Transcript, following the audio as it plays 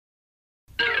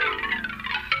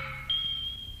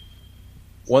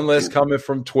One last comment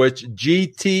from Twitch.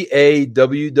 GTA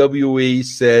WWE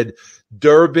said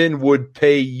Durbin would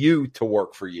pay you to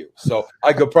work for you. So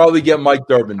I could probably get Mike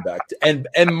Durbin back. And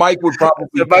Mike would probably...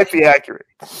 That might be accurate.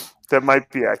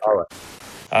 All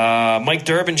right. Mike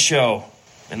Durbin show.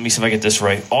 Let me see if I get this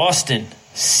right. Austin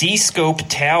C-Scope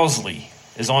Towsley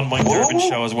is on Mike Durbin's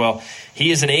show as well.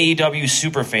 He is an AEW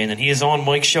super fan, and he is on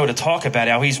Mike's show to talk about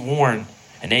how he's worn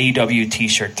an AEW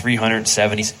t-shirt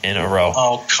 370 in a row.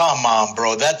 Oh, come on,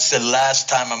 bro. That's the last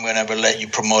time I'm going to ever let you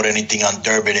promote anything on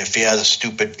Durbin if he has a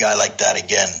stupid guy like that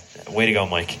again. Way to go,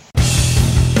 Mike.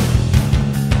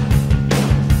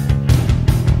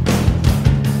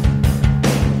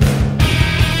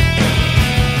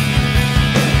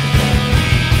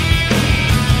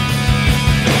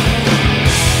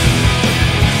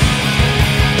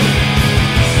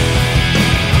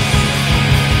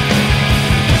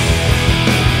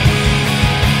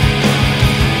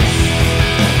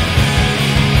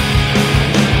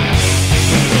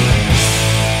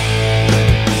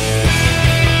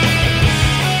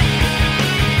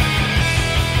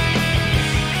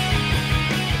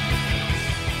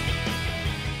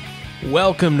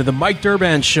 Welcome to the Mike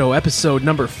Durbin Show, episode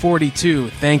number 42.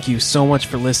 Thank you so much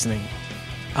for listening.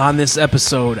 On this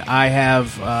episode, I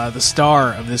have the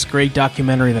star of this great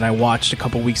documentary that I watched a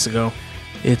couple weeks ago.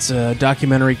 It's a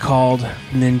documentary called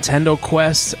Nintendo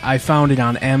Quest. I found it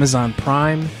on Amazon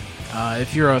Prime.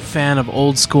 If you're a fan of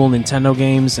old school Nintendo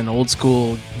games and old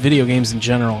school video games in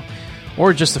general,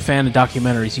 or just a fan of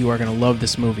documentaries, you are going to love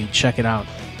this movie. Check it out.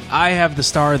 I have the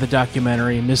star of the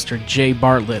documentary, Mr. Jay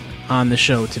Bartlett, on the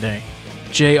show today.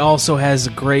 Jay also has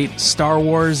a great Star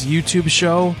Wars YouTube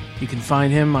show. You can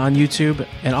find him on YouTube.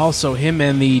 And also him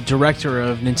and the director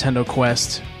of Nintendo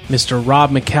Quest, Mr.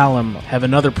 Rob McCallum, have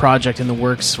another project in the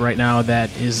works right now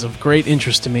that is of great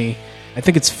interest to me. I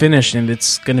think it's finished and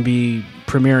it's going to be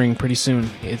premiering pretty soon.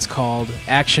 It's called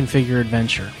Action Figure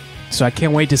Adventure. So I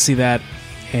can't wait to see that,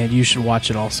 and you should watch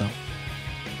it also.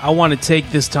 I want to take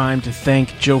this time to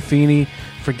thank Joe Feeney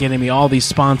for getting me all these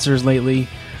sponsors lately.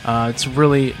 It's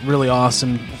really, really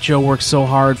awesome. Joe works so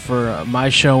hard for my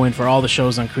show and for all the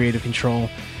shows on Creative Control.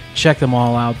 Check them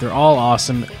all out. They're all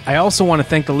awesome. I also want to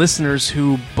thank the listeners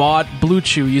who bought Blue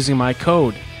Chew using my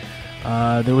code.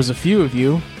 There was a few of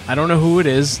you. I don't know who it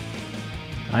is.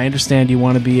 I understand you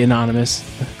want to be anonymous.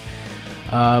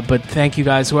 But thank you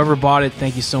guys. Whoever bought it,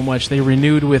 thank you so much. They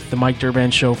renewed with the Mike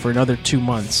Durbin Show for another 2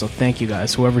 months. So thank you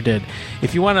guys, whoever did.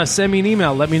 If you want to send me an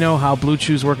email, let me know how Blue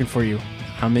Chew's working for you.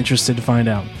 I'm interested to find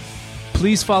out.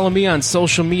 Please follow me on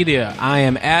social media. I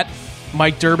am at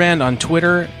Mike Durband on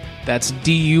Twitter. That's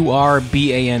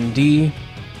DURBAND.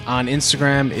 On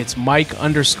Instagram, it's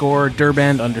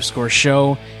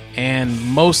Mike_Durband_show. And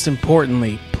most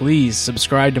importantly, please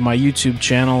subscribe to my YouTube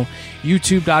channel,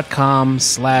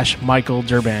 youtube.com/Michael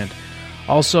Durband.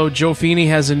 Also, Joe Feeney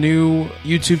has a new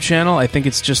YouTube channel. I think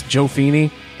it's just Joe Feeney.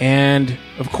 And,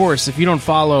 of course, if you don't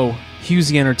follow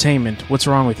Husey Entertainment, what's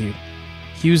wrong with you?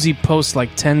 Husey posts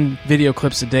like 10 video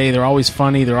clips a day. They're always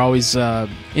funny. They're always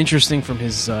interesting from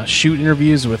his shoot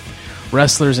interviews with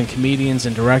wrestlers and comedians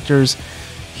and directors.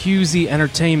 Husey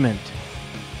Entertainment.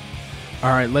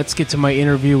 All right, let's get to my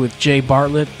interview with Jay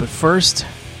Bartlett. But first,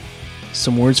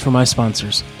 some words from my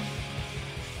sponsors.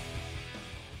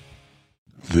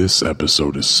 This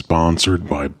episode is sponsored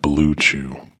by Blue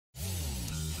Chew.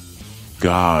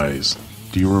 Guys,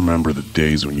 do you remember the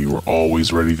days when you were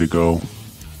always ready to go?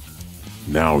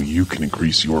 Now you can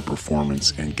increase your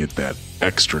performance and get that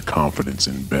extra confidence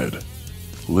in bed.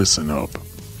 Listen up.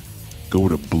 Go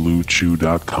to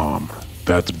BlueChew.com.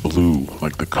 That's blue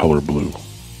like the color blue.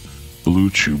 Blue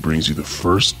Chew brings you the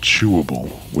first chewable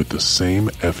with the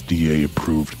same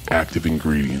FDA-approved active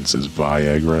ingredients as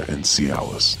Viagra and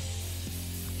Cialis.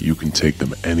 You can take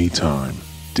them anytime,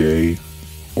 day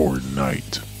or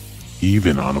night,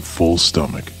 even on a full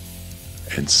stomach.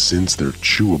 And since they're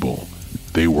chewable,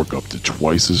 they work up to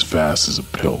twice as fast as a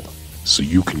pill, so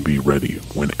you can be ready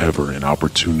whenever an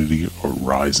opportunity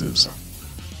arises.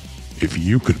 If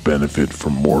you could benefit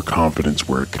from more confidence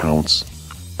where it counts,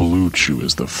 Blue Chew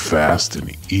is the fast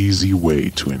and easy way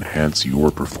to enhance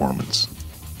your performance.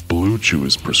 Blue Chew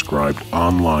is prescribed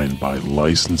online by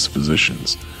licensed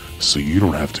physicians, so you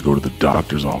don't have to go to the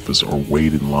doctor's office or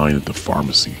wait in line at the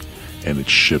pharmacy, and it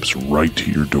ships right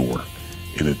to your door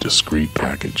in a discreet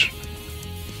package.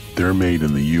 They're made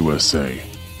in the USA,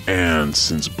 and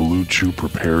since Blue Chew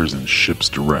prepares and ships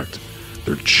direct,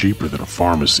 they're cheaper than a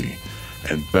pharmacy,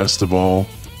 and best of all,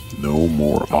 no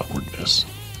more awkwardness.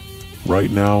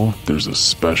 Right now, there's a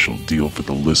special deal for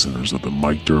the listeners of the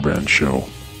Mike Durbin Show.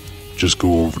 Just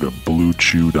go over to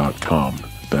BlueChew.com.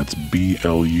 That's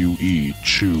BLUE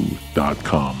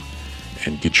chew.com.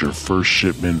 And get your first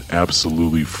shipment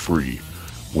absolutely free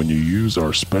when you use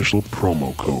our special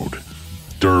promo code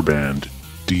DURBAND,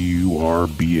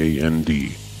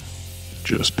 DURBAND.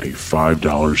 Just pay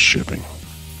 $5 shipping.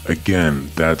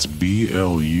 Again, that's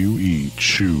BLUE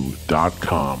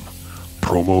chew.com.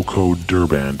 Promo code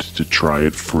DURBAND to try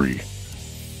it free.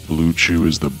 Blue Chew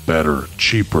is the better,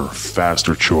 cheaper,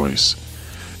 faster choice,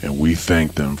 and we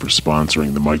thank them for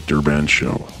sponsoring the Mike Durband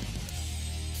Show.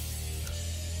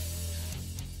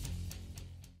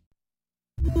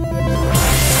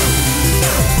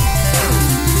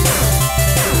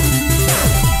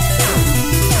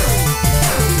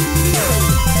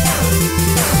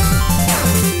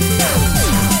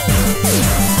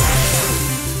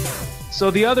 So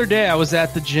the other day I was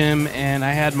at the gym and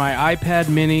I had my iPad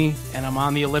mini and I'm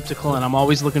on the elliptical and I'm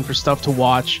always looking for stuff to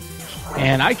watch.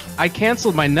 And I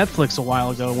canceled my Netflix a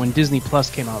while ago when Disney Plus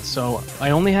came out. So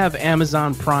I only have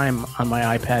Amazon Prime on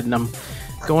my iPad and I'm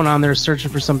going on there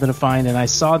searching for something to find. And I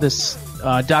saw this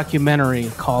documentary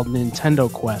called Nintendo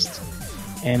Quest.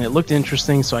 And it looked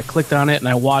interesting, so I clicked on it and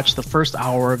I watched the first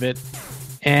hour of it.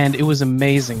 And it was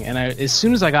amazing. And as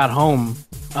soon as I got home,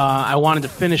 I wanted to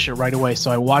finish it right away, so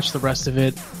I watched the rest of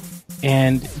it.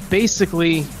 And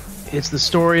basically, it's the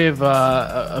story of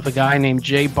a guy named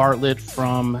Jay Bartlett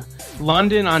from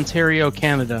London, Ontario,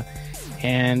 Canada.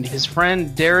 And his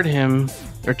friend dared him,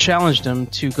 or challenged him,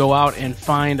 to go out and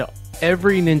find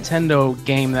every Nintendo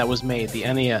game that was made, the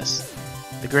NES,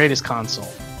 the greatest console,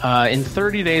 in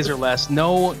 30 days or less.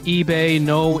 No eBay,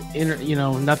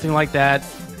 nothing like that.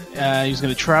 He was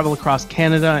going to travel across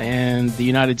Canada and the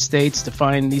United States to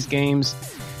find these games.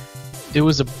 It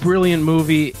was a brilliant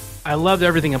movie. I loved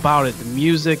everything about it. The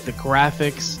music, the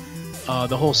graphics,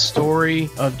 the whole story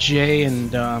of Jay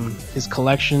and his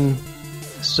collection.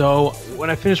 So when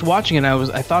I finished watching it,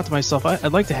 I thought to myself,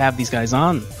 I'd like to have these guys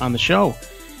on the show.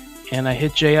 And I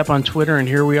hit Jay up on Twitter, and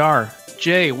here we are.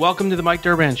 Jay, welcome to the Mike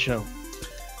Durband Show.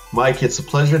 Mike, it's a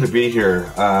pleasure to be here.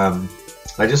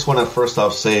 I just want to first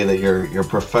off say that your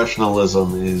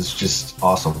professionalism is just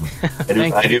awesome.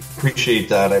 I do appreciate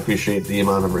that. I appreciate the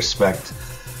amount of respect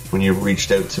when you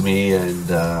reached out to me and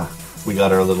we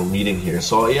got our little meeting here.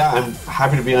 So yeah, I'm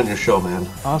happy to be on your show, man.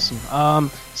 Awesome.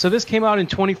 So this came out in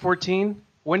 2014.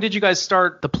 When did you guys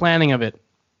start the planning of it?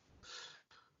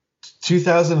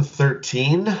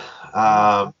 2013.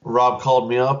 Rob called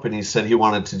me up and he said he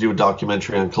wanted to do a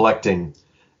documentary on collecting.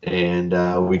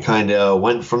 And we kind of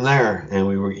went from there,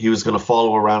 and he was going to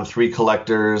follow around 3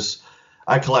 collectors.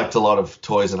 I collect a lot of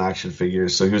toys and action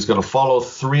figures, so he was going to follow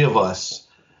 3 of us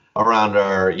around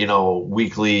our,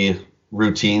 weekly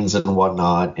routines and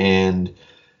whatnot. And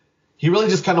he really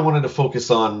just kind of wanted to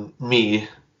focus on me.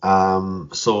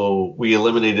 So we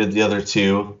eliminated the other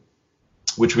 2,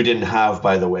 which we didn't have,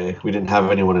 by the way. We didn't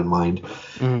have anyone in mind.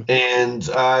 Mm-hmm. And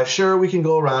sure, we can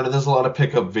go around, and there's a lot of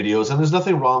pickup videos, and there's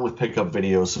nothing wrong with pickup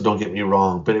videos, so don't get me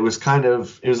wrong, but it was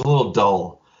a little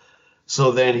dull.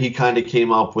 So then he kind of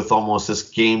came up with almost this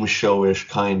game show-ish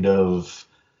kind of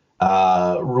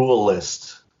rule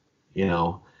list,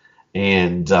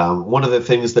 And one of the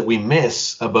things that we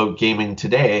miss about gaming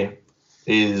today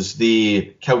is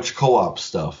the couch co-op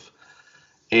stuff.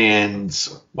 And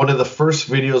one of the first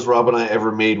videos Rob and I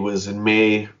ever made was in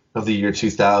May of the year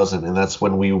 2000, and that's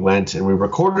when we went and we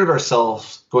recorded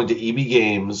ourselves going to EB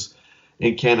Games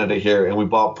in Canada here, and we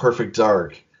bought Perfect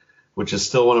Dark, which is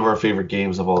still one of our favorite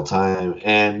games of all time.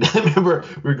 And I remember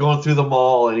we were going through the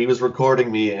mall, and he was recording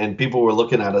me, and people were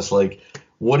looking at us like,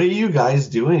 what are you guys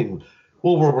doing?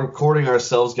 Well, we're recording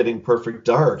ourselves getting Perfect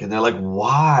Dark. And they're like,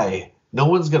 why? No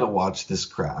one's going to watch this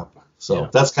crap. So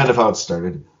That's kind of how it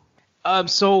started.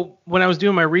 So when I was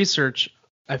doing my research,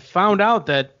 I found out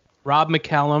that Rob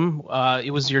McCallum, it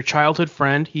was your childhood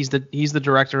friend. He's the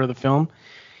director of the film.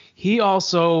 He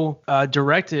also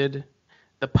directed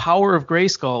the Power of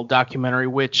Grayskull documentary,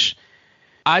 which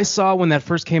I saw when that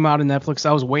first came out on Netflix.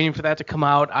 I was waiting for that to come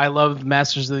out. I love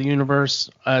Masters of the Universe.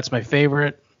 It's my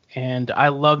favorite, and I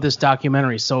love this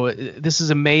documentary. So this is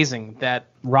amazing that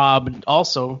Rob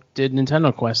also did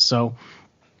Nintendo Quest. So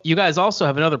you guys also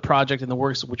have another project in the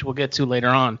works, which we'll get to later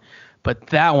on. But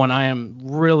that one I am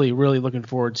really, really looking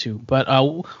forward to. But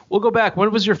we'll go back.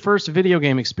 When was your first video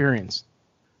game experience?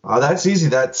 That's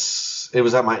easy. It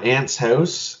was at my aunt's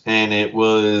house, and it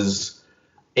was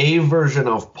a version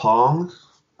of Pong.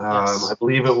 Yes. I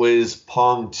believe it was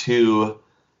Pong 2,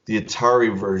 the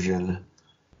Atari version,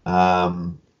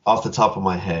 off the top of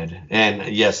my head. And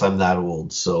yes, I'm that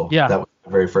old, so that was the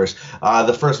very first.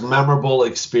 The first memorable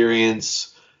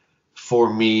experience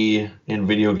for me in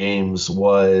video games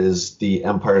was the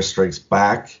Empire Strikes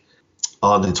Back.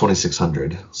 on the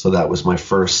 2600. So that was my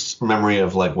first memory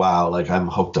of like, wow, like I'm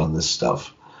hooked on this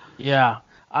stuff. Yeah.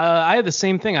 I had the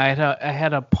same thing. I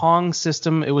had a Pong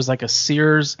system. It was like a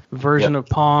Sears version of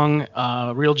Pong,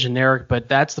 real generic, but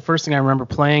that's the first thing I remember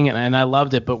playing, and I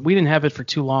loved it. But we didn't have it for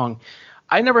too long.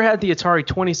 I never had the Atari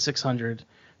 2600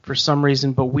 for some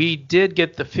reason, but we did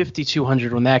get the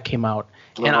 5200 when that came out.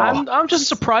 And I'm just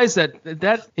surprised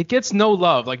that it gets no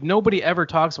love. Like nobody ever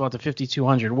talks about the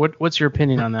 5200. What's your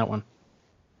opinion on that one?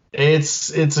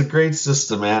 It's a great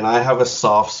system, man. I have a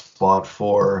soft spot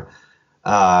for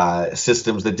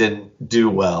systems that didn't do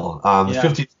well. The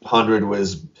 5200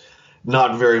 was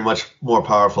not very much more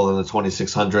powerful than the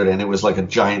 2600, and it was like a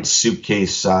giant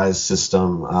suitcase size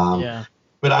system.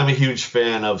 But I'm a huge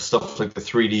fan of stuff like the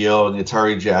 3DO and the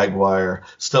Atari Jaguar,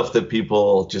 stuff that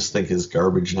people just think is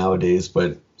garbage nowadays.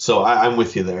 But so I'm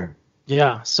with you there.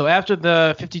 Yeah. So after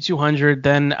the 5200,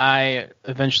 then I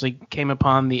eventually came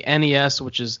upon the NES,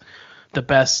 which is the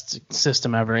best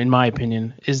system ever, in my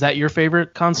opinion. Is that your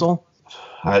favorite console?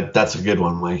 That's a good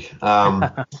one, Mike.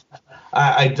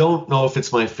 I don't know if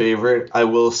it's my favorite. I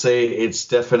will say it's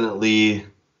definitely,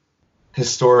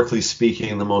 historically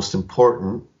speaking, the most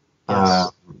important.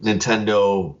 Yes.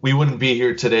 Nintendo, we wouldn't be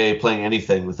here today playing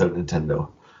anything without Nintendo.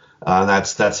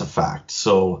 That's a fact.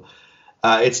 So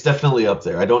it's definitely up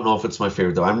there. I don't know if it's my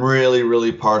favorite, though. I'm really,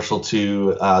 really partial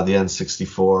to the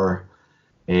N64.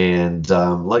 And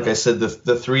like I said, the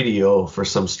 3DO, for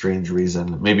some strange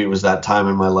reason. Maybe it was that time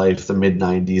in my life, the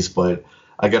mid-90s, but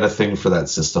I got a thing for that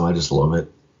system. I just love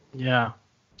it. Yeah.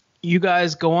 You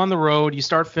guys go on the road. You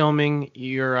start filming.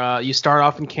 You start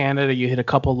off in Canada. You hit a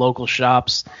couple local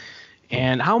shops.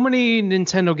 And how many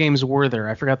Nintendo games were there?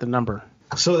 I forgot the number.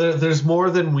 So there's more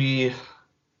than we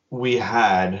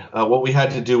had. What we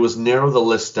had to do was narrow the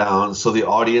list down so the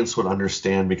audience would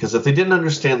understand. Because if they didn't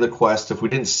understand the quest, if we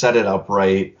didn't set it up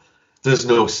right, there's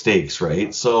no stakes,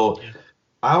 right? So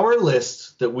our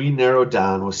list that we narrowed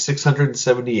down was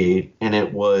 678, and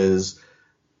it was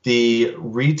the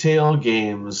retail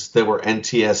games that were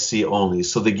NTSC only.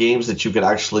 So the games that you could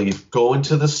actually go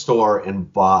into the store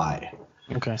and buy.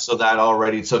 Okay. So that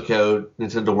already took out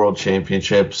Nintendo World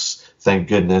Championships, thank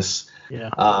goodness. Yeah.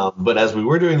 But as we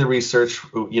were doing the research,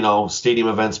 stadium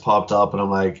events popped up, and I'm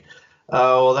like,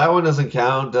 oh, well, that one doesn't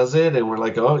count, does it? And we're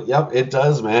like, oh, yep, it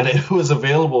does, man. It was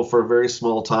available for a very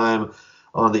small time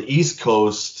on the East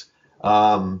Coast,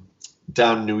 down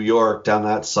in New York, down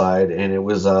that side, and it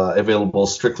was available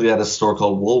strictly at a store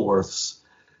called Woolworth's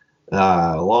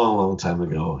a long, long time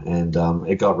ago, and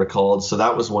it got recalled. So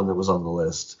that was one that was on the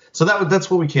list. So that's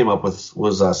what we came up with,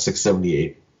 was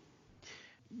 678.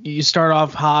 You start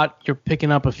off hot. You're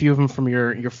picking up a few of them from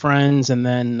your friends, and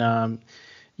then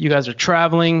you guys are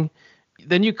traveling.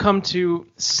 Then you come to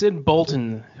Sid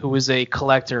Bolton, who is a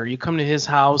collector. You come to his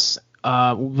house.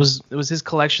 Was his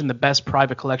collection the best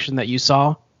private collection that you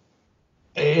saw?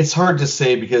 It's hard to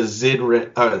say because Sid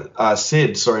ran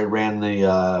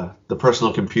the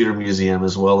personal computer museum,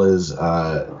 as well as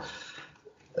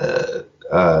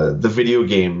the video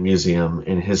game museum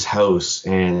in his house,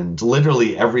 and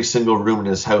literally every single room in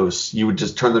his house, you would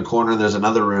just turn the corner and there's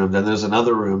another room, then there's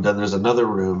another room, then there's another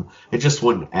room. It just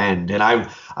wouldn't end. And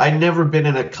I've never been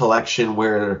in a collection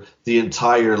where the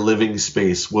entire living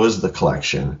space was the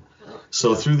collection.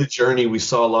 So through the journey, we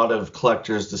saw a lot of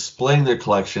collectors displaying their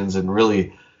collections in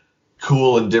really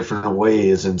cool and different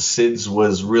ways. And Sid's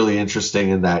was really interesting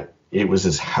in that it was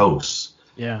his house.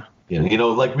 Yeah.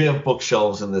 Like we have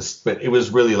bookshelves in this, but it was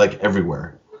really like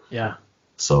everywhere. Yeah.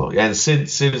 So, and Sid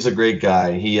is a great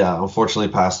guy. He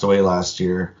unfortunately passed away last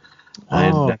year.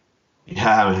 And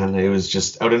yeah, man, it was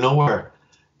just out of nowhere.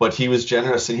 But he was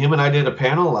generous. And him and I did a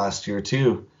panel last year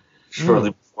too, shortly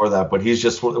before that. But he's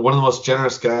just one of the most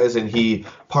generous guys, and he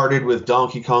parted with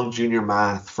Donkey Kong Jr.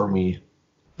 Math for me.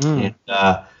 And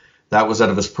that was out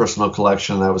of his personal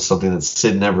collection. That was something that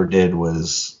Sid never did,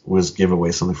 was give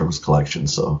away something from his collection.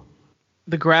 So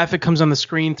the graphic comes on the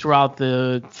screen throughout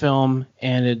the film,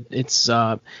 and it's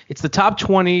the top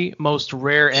 20 most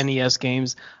rare NES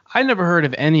games. I never heard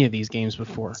of any of these games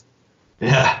before.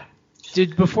 Yeah.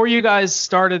 Before you guys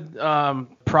started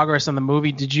progress on the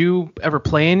movie, did you ever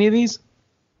play any of these?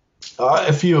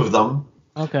 A few of them.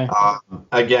 Okay.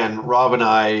 Again, Rob and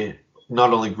I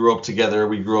not only grew up together,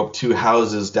 we grew up 2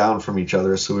 houses down from each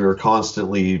other, so we were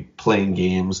constantly playing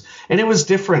games. And it was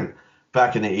different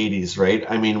back in the 80s, right?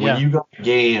 I mean, when you got a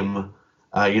game,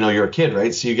 you're a kid,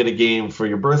 right? So you get a game for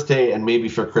your birthday and maybe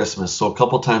for Christmas, so a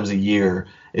couple times a year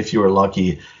if you were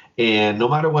lucky. And no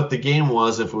matter what the game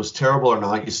was, if it was terrible or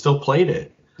not, you still played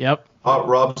it. Yep.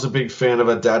 Rob's a big fan of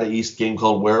a Data East game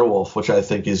called Werewolf, which I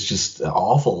think is just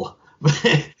awful.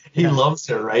 he loves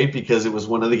it, right? Because it was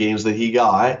one of the games that he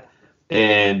got,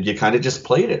 and you kind of just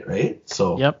played it, right?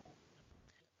 So Yep.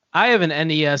 I have an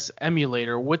NES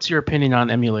emulator. What's your opinion on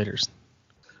emulators?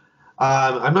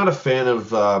 I'm not a fan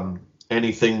of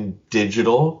anything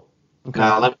digital.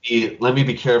 Okay. Let me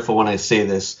be careful when I say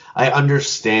this. I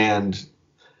understand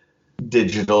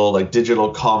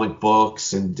digital comic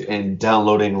books and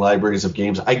downloading libraries of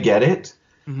games. I get it.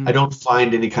 Mhm. I don't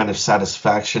find any kind of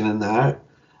satisfaction in that.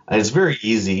 It's very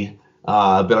easy.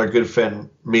 But our good friend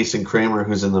Mason Kramer,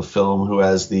 who's in the film, who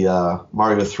has the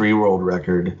Mario 3 world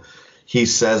record, he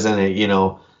says in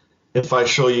it, if I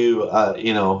show you,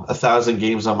 1,000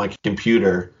 games on my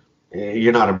computer,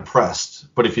 you're not impressed.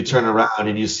 But if you turn around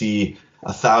and you see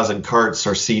 1,000 carts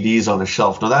or CDs on a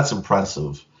shelf, now that's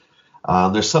impressive.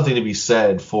 There's something to be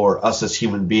said for us as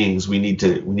human beings. We need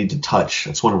to touch.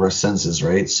 It's one of our senses,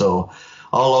 right? So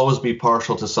I'll always be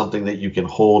partial to something that you can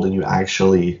hold and you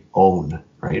actually own,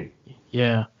 right?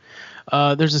 Yeah.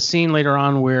 There's a scene later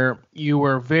on where you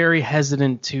were very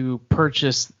hesitant to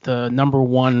purchase the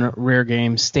 #1 rare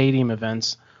game Stadium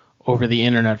events over the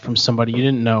internet from somebody you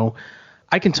didn't know.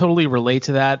 I can totally relate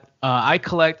to that. I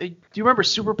collect. Do you remember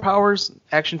Superpowers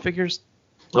action figures?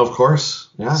 Of course.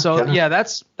 Yeah. So yeah,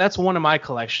 that's one of my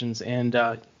collections, and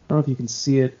I don't know if you can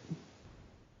see it.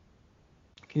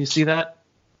 Can you see that?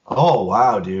 Oh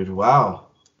wow, dude! Wow.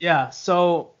 Yeah.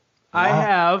 So I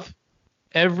have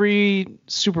every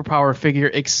Superpower figure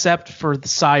except for the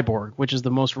Cyborg, which is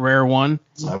the most rare one.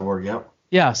 Cyborg, yep.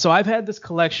 Yeah, so I've had this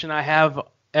collection. I have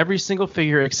every single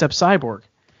figure except Cyborg.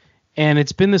 And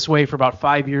it's been this way for about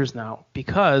 5 years now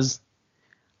because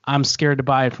I'm scared to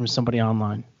buy it from somebody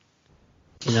online.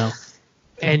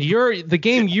 And the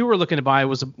game you were looking to buy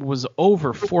was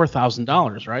over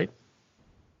 $4,000, right?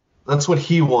 That's what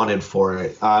he wanted for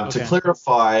it. To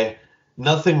clarify,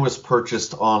 nothing was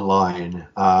purchased online.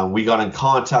 We got in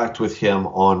contact with him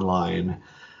online.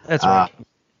 That's right.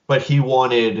 But he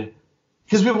wanted,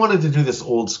 because we wanted to do this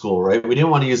old school, right? We didn't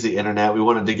want to use the internet. We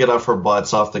wanted to get off our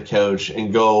butts off the couch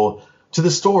and go to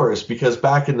the stores, because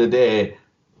back in the day,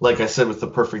 like I said with the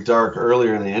Perfect Dark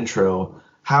earlier in the intro,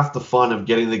 half the fun of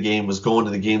getting the game was going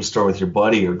to the game store with your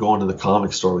buddy or going to the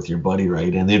comic store with your buddy,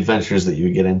 right? And the adventures that you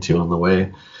would get into on the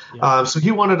way. Yeah. So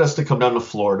he wanted us to come down to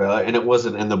Florida, and it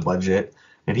wasn't in the budget.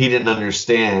 And he didn't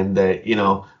understand that,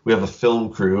 we have a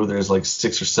film crew. There's like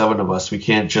 6 or 7 of us. We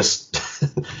can't just,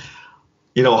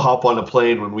 hop on a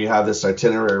plane when we have this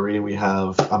itinerary and we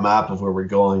have a map of where we're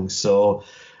going. So,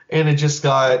 and it just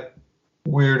got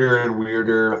weirder and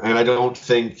weirder. And I don't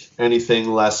think anything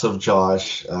less of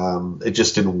Josh. It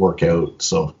just didn't work out.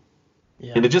 So,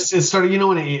 and it started,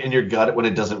 in your gut when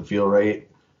it doesn't feel right.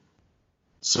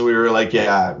 So we were like,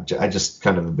 I just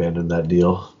kind of abandoned that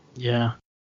deal. Yeah.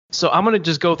 So I'm going to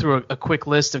just go through a quick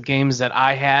list of games that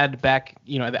I had back,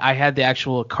 I had the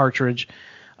actual cartridge.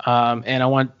 And I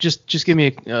want, just give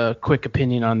me a quick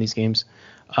opinion on these games.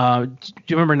 Do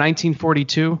you remember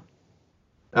 1942?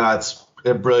 It's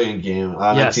a brilliant game.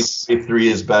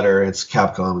 1943 is better. It's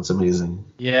Capcom. It's amazing.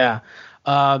 Yeah.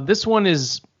 This one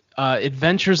is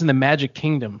Adventures in the Magic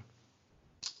Kingdom.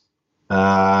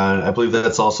 I believe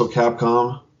that's also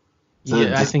Capcom.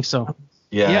 I think so.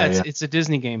 Yeah, it's a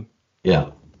Disney game. Yeah.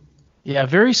 Yeah,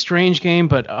 very strange game,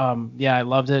 but I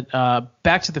loved it.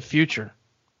 Back to the Future.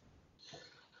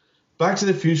 Back to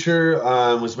the Future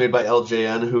was made by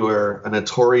LJN, who are a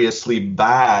notoriously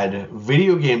bad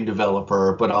video game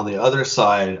developer, but on the other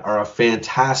side are a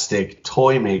fantastic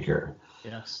toy maker.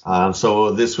 Yes.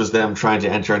 So this was them trying to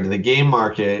enter into the game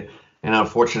market, and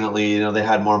unfortunately, they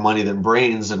had more money than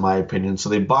brains, in my opinion. So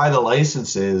they buy the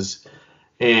licenses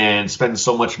and spend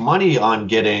so much money on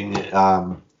getting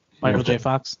Michael J.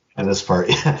 Fox. And this part,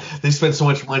 they spent so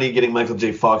much money getting Michael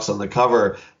J. Fox on the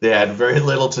cover, they had very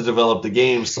little to develop the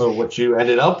game. So what you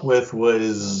ended up with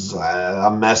was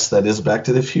a mess that is Back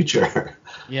to the Future.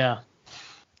 Yeah.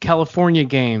 California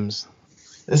Games.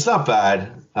 It's not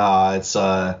bad. It's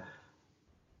an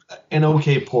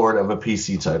okay port of a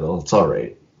PC title. It's all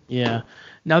right. Yeah.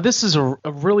 Now, this is a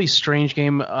really strange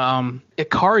game.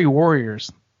 Ikari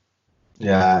Warriors.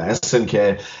 Yeah,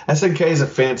 SNK. SNK is a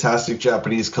fantastic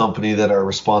Japanese company that are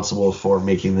responsible for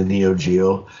making the Neo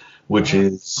Geo, which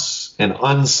is an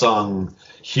unsung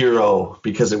hero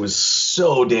because it was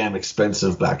so damn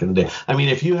expensive back in the day. I mean,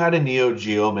 if you had a Neo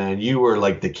Geo, man, you were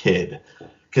like the kid,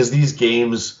 because these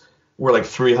games were like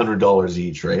 $300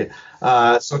 each, right?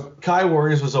 So Kai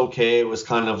Warriors was okay. It was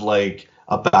kind of like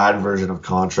a bad version of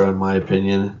Contra, in my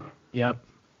opinion. Yep.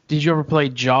 Did you ever play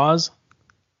Jaws?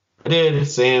 I did.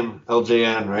 Same.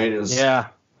 LJN, right? It was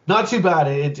not too bad.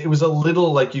 It was a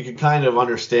little like you could kind of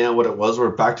understand what it was, where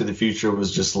Back to the Future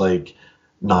was just like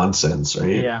nonsense,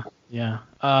 right? Yeah,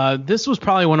 yeah. This was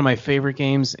probably one of my favorite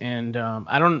games, and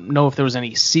I don't know if there was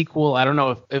any sequel. I don't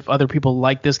know if other people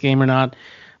like this game or not,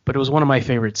 but it was one of my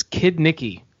favorites. Kid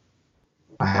Nicky.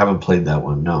 I haven't played that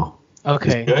one, no.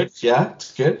 Okay. It's good? Yeah,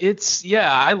 it's good?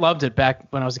 I loved it back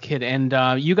when I was a kid,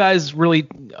 and you guys really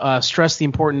stressed the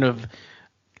importance of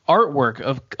artwork,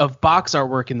 of box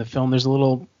artwork in the film. There's a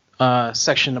little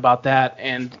section about that,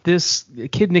 and this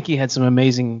Kid Nicky had some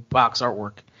amazing box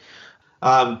artwork.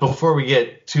 Before we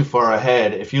get too far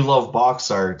ahead, if you love box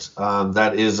art,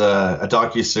 that is a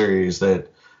docuseries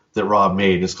that Rob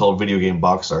made. It's called Video Game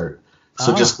Box Art.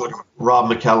 So just go to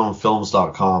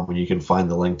robmccallumfilms.com and you can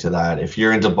find the link to that. If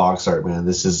you're into box art, man,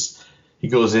 he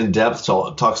goes in depth,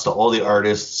 talks to all the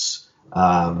artists.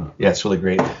 It's really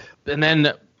great. And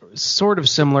then sort of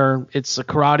similar, it's a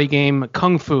karate game,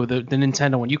 Kung Fu, the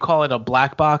Nintendo one. You call it a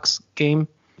black box game?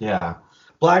 Yeah.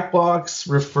 Black box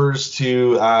refers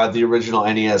to the original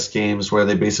NES games where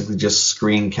they basically just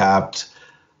screen capped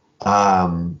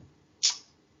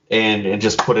and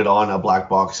just put it on a black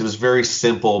box. It was very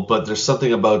simple, but there's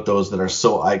something about those that are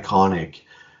so iconic.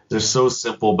 They're so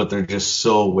simple, but they're just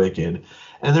so wicked.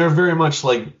 And they're very much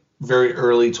like very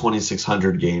early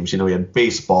 2600 games. We had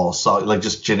baseball, like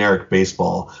just generic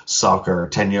baseball, soccer,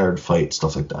 10-yard fight,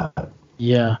 stuff like that.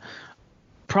 Yeah.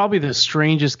 Probably the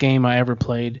strangest game I ever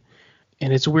played.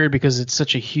 And it's weird because it's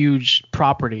such a huge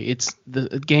property. It's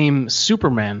the game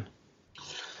Superman.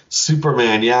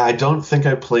 Superman, yeah. I don't think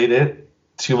I played it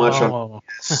too much on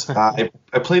I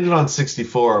played it on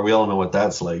 64. We all know what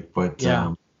that's like, but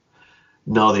yeah.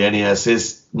 No, the NES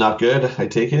is not good, I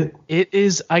take it. It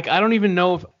is like, I don't even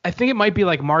know I think it might be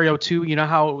like Mario 2, you know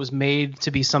how it was made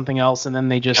to be something else and then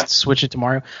they just switch it to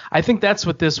Mario. I think that's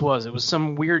what this was. It was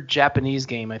some weird Japanese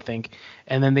game, I think,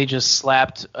 and then they just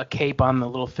slapped a cape on the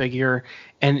little figure.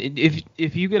 And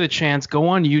if you get a chance, go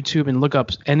on YouTube and look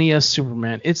up NES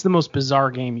Superman. It's the most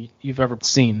bizarre game you've ever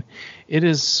seen. It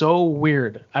is so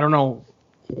weird. I don't know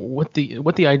what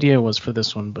the idea was for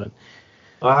this one, but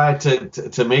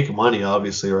to make money,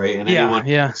 obviously, right? And anyone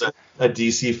who's a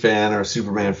DC fan or a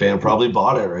Superman fan probably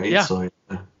bought it, right? Yeah. So,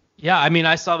 yeah, I mean,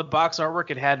 I saw the box artwork.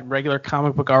 It had regular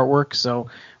comic book artwork, so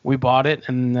we bought it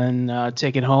and then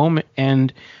take it home.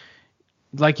 And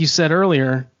like you said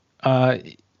earlier,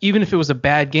 even if it was a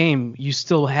bad game, you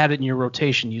still had it in your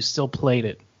rotation. You still played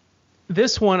it.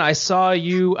 This one, I saw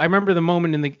you. I remember the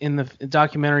moment in the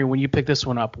documentary when you picked this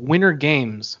one up. Winter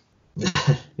Games.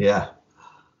 Yeah.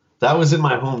 That was in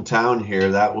my hometown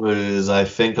here. That was, I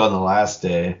think, on the last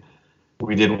day.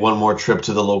 We did one more trip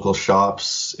to the local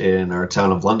shops in our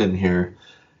town of London here.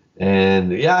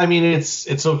 And, yeah, I mean,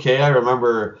 it's okay. I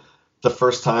remember the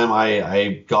first time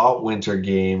I got Winter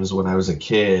Games when I was a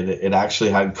kid, it actually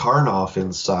had Karnoff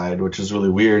inside, which was really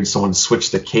weird. Someone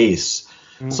switched the case.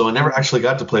 So I never actually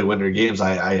got to play Winter Games.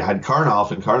 I had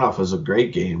Karnoff, and Karnoff was a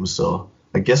great game. So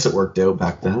I guess it worked out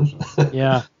back then.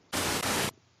 Yeah.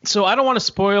 So I don't want to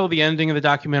spoil the ending of the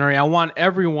documentary. I want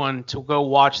everyone to go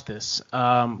watch this.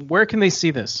 Where can they see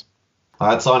this?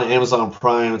 It's on Amazon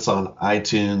Prime. It's on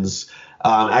iTunes.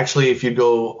 Actually, if you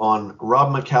go on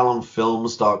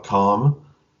robmccallumfilms.com,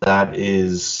 that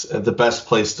is the best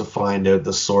place to find out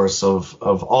the source of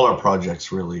all our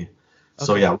projects, really. Okay.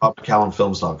 So, yeah,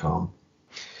 robmccallumfilms.com.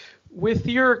 With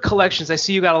your collections, I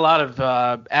see you got a lot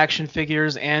of action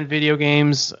figures and video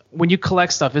games. When you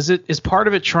collect stuff, is part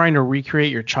of it trying to recreate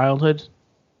your childhood?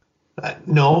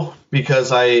 No,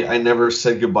 because I never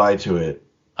said goodbye to it.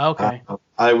 Okay.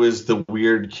 I was the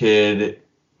weird kid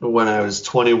when I was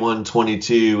 21,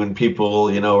 22, and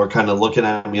people, were kind of looking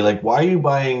at me like, why are you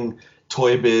buying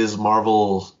Toy Biz,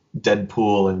 Marvel,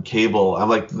 Deadpool, and Cable? I'm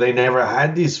like, they never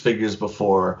had these figures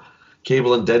before.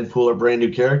 Cable and Deadpool are brand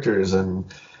new characters, and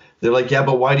they're like, yeah,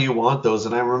 but why do you want those?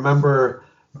 And I remember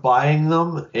buying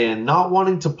them and not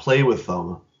wanting to play with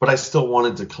them, but I still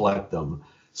wanted to collect them.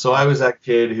 So I was that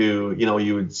kid who,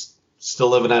 you would still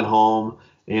living at home,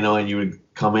 and you would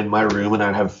come in my room and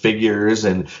I'd have figures.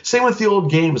 And same with the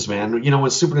old games, man. When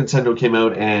Super Nintendo came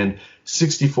out and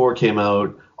 64 came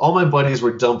out, all my buddies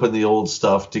were dumping the old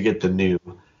stuff to get the new.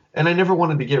 And I never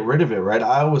wanted to get rid of it, right?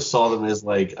 I always saw them as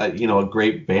like, a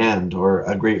great band or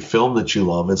a great film that you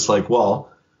love. It's like, well,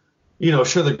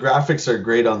 sure, the graphics are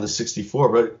great on the 64,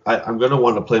 but I'm going to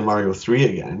want to play Mario 3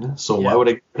 again. So why would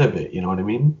I get rid of it? You know what I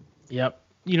mean? Yep.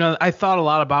 I thought a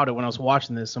lot about it when I was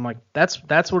watching this. I'm like, that's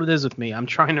what it is with me. I'm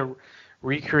trying to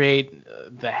recreate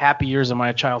the happy years of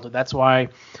my childhood. That's why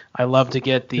I love to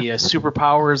get the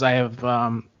superpowers. I have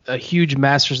a huge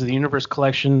Masters of the Universe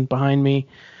collection behind me.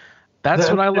 That's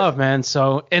what I love, man.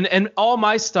 So, and all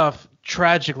my stuff,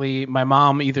 tragically, my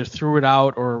mom either threw it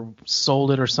out or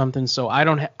sold it or something. So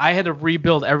I had to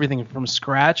rebuild everything from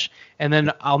scratch. And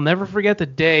then I'll never forget the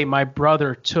day my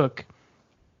brother took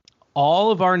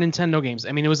all of our Nintendo games.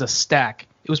 I mean, it was a stack.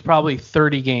 It was probably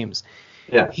 30 games.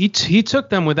 Yeah. He took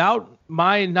them without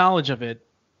my knowledge of it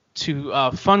to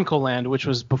Funko Land, which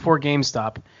was before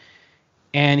GameStop.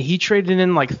 And he traded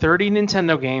in like 30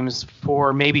 Nintendo games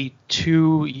for maybe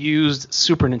 2 used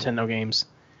Super Nintendo games.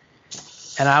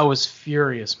 And I was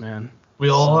furious, man. We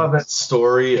all have that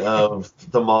story of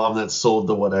the mom that sold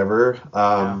the whatever.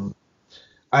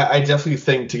 I definitely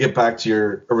think, to get back to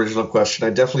your original question,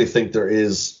 I definitely think there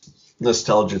is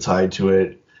nostalgia tied to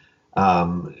it.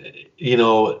 You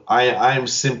know, I'm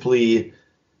simply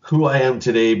who I am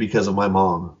today because of my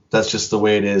mom. That's just the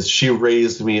way it is. She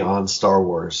raised me on Star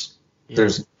Wars. Yeah.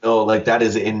 There's no, like, that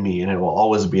is in me, and it will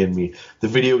always be in me. The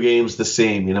video game's the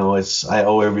same, you know, I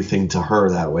owe everything to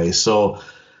her that way. So,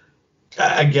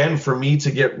 again, for me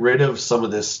to get rid of some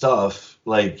of this stuff,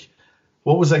 like,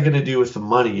 what was I going to do with the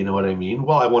money, you know what I mean?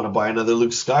 Well, I want to buy another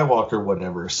Luke Skywalker or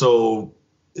whatever. So,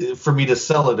 for me to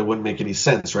sell it, it wouldn't make any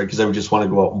sense, right? Because I would just want to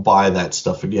go out and buy that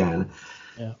stuff again.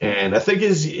 Yeah. And I think,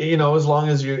 as long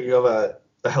as you have a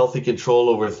healthy control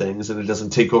over things and it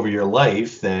doesn't take over your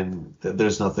life, then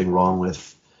there's nothing wrong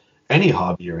with any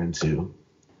hobby you're into.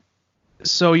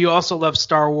 So you also love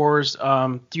Star Wars.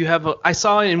 Do you have I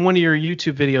saw in one of your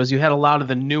YouTube videos you had a lot of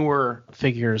the newer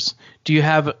figures. Do you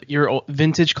have your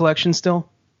vintage collection still?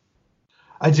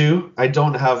 I do. I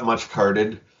don't have much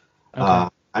carded. Okay.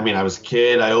 I mean, I was a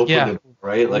kid. I opened it,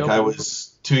 right? Like, I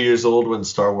was 2 years old when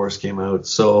Star Wars came out.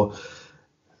 So,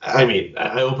 I mean,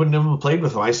 I opened them and played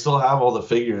with them. I still have all the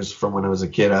figures from when I was a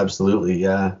kid, absolutely,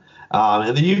 yeah.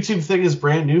 And the YouTube thing is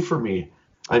brand new for me.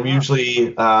 I'm usually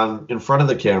in front of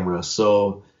the camera,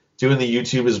 so doing the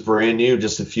YouTube is brand new.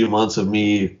 Just a few months of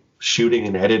me shooting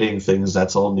and editing things,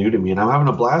 that's all new to me, and I'm having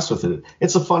a blast with it.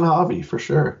 It's a fun hobby, for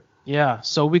sure. Yeah,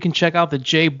 so we can check out the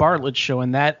Jay Bartlett Show,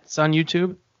 and that's on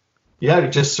YouTube? Yeah,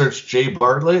 just search Jay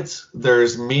Bartlett.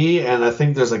 There's me, and I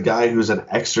think there's a guy who's an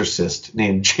exorcist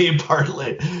named Jay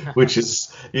Bartlett, which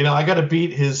is, I got to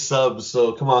beat his subs.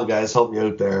 So come on, guys, help me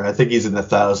out there. I think he's in the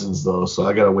thousands, though, so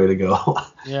I got a way to go.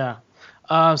 Yeah.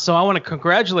 So I want to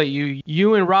congratulate you.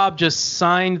 You and Rob just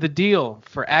signed the deal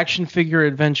for Action Figure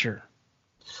Adventure.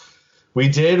 We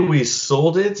did. We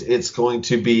sold it. It's going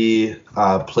to be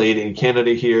played in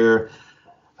Canada here.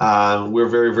 We're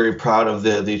very, very proud of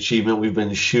the achievement. We've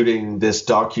been shooting this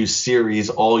docu-series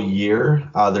all year.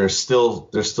 There's still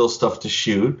stuff to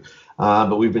shoot,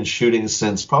 but we've been shooting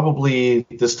since probably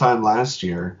this time last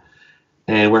year,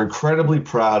 and we're incredibly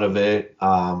proud of it.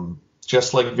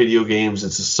 Just like video games,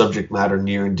 it's a subject matter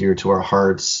near and dear to our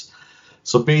hearts.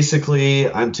 So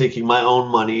basically, I'm taking my own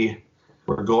money.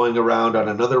 We're going around on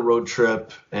another road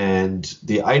trip, and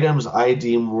the items I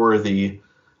deem worthy,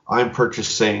 I'm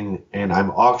purchasing, and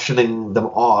I'm auctioning them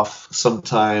off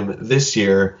sometime this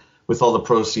year, with all the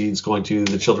proceeds going to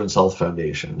the Children's Health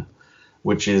Foundation,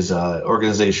 which is an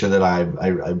organization that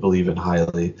I believe in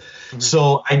highly. Mm-hmm.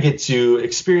 So I get to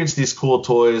experience these cool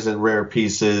toys and rare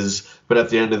pieces, but at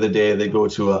the end of the day, they go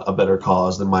to a better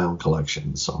cause than my own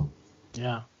collection. So,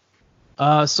 yeah.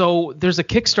 So there's a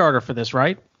Kickstarter for this,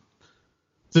 right?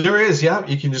 There is, yeah.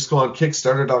 You can just go on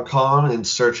Kickstarter.com and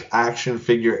search Action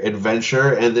Figure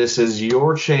Adventure, and this is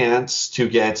your chance to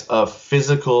get a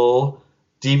physical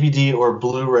DVD or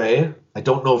Blu-ray. I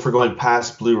don't know if we're going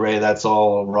past Blu-ray. That's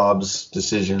all Rob's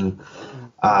decision.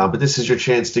 But this is your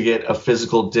chance to get a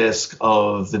physical disc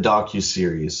of the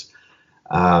docu-series.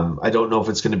 I don't know if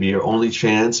it's going to be your only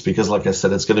chance because, like I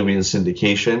said, it's going to be in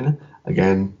syndication.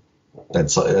 Again,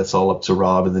 that's all up to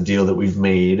Rob and the deal that we've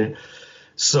made.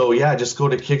 So, yeah, just go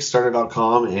to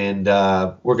Kickstarter.com, and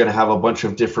we're going to have a bunch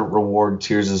of different reward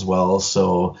tiers as well.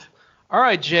 So, all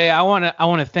right, Jay, I want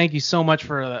to thank you so much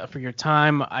for your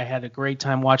time. I had a great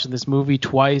time watching this movie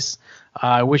twice.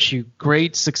 I wish you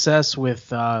great success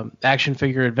with Action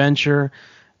Figure Adventure,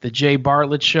 the Jay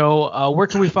Bartlett Show. Where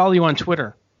can we follow you on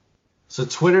Twitter? So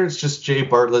Twitter, it's just Jay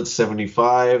Bartlett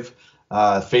 75.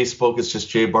 Facebook, it's just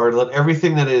Jay Bartlett.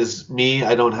 Everything that is me,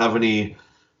 I don't have any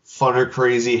fun or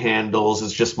crazy handles.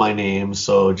 It's just my name.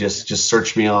 So just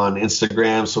search me on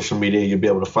Instagram, social media. You'll be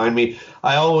able to find me.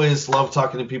 I always love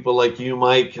talking to people like you,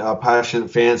 Mike,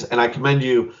 passionate fans. And I commend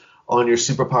you on your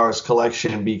Superpowers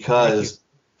collection because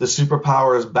the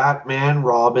Superpowers Batman,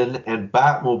 Robin, and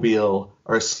Batmobile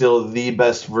are still the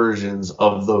best versions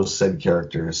of those said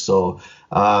characters. So,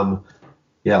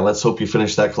 yeah, let's hope you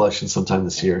finish that collection sometime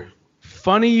this year.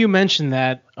 Funny you mentioned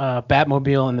that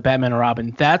Batmobile and the Batman and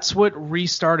Robin. That's what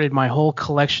restarted my whole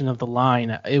collection of the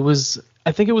line.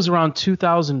 I think it was around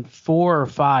 2004 or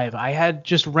 5. I had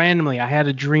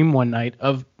a dream one night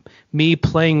of me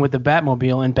playing with the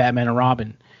Batmobile and Batman and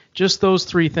Robin. Just those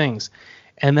three things.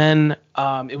 And then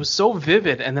it was so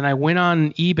vivid. And then I went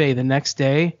on eBay the next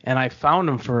day and I found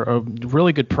them for a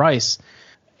really good price.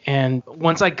 And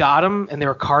once I got them and they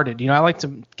were carded, I like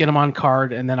to get them on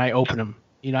card and then I open them.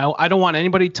 I don't want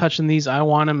anybody touching these. I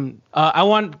want them. I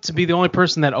want to be the only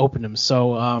person that opened them.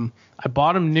 So I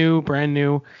bought them brand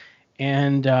new.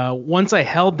 And once I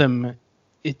held them,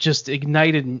 it just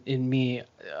ignited in me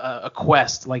a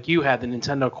quest, like you had the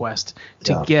Nintendo Quest,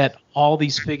 to get all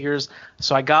these figures.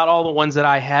 So I got all the ones that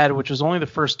I had, which was only the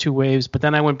first 2 waves. But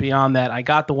then I went beyond that. I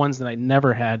got the ones that I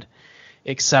never had,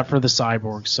 except for the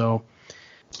Cyborg. So,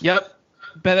 yep.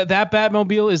 That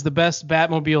Batmobile is the best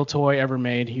Batmobile toy ever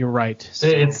made. You're right. So.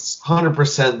 It's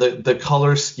 100% the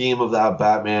color scheme of that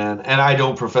Batman. And I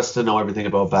don't profess to know everything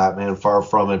about Batman, far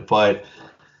from it. But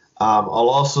I'll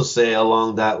also say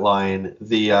along that line,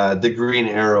 the Green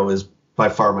Arrow is by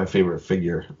far my favorite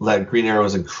figure. That Green Arrow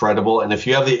is incredible. And if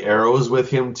you have the arrows with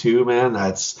him too, man,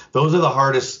 those are the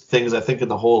hardest things I think in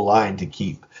the whole line to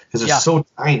keep. Because they're so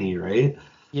tiny, right?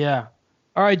 Yeah.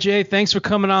 All right, Jay, thanks for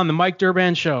coming on the Mike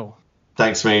Durban Show.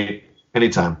 Thanks, mate.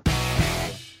 Anytime.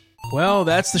 Well,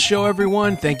 that's the show,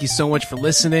 everyone. Thank you so much for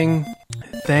listening.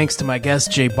 Thanks to my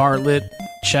guest, Jay Bartlett.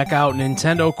 Check out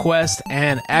Nintendo Quest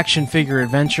and Action Figure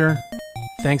Adventure.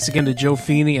 Thanks again to Joe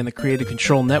Feeney and the Creative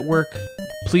Control Network.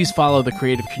 Please follow the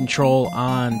Creative Control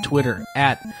on Twitter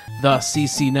at the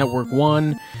CC Network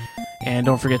 1. And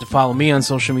don't forget to follow me on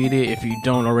social media if you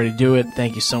don't already do it.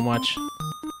 Thank you so much.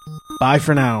 Bye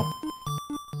for now.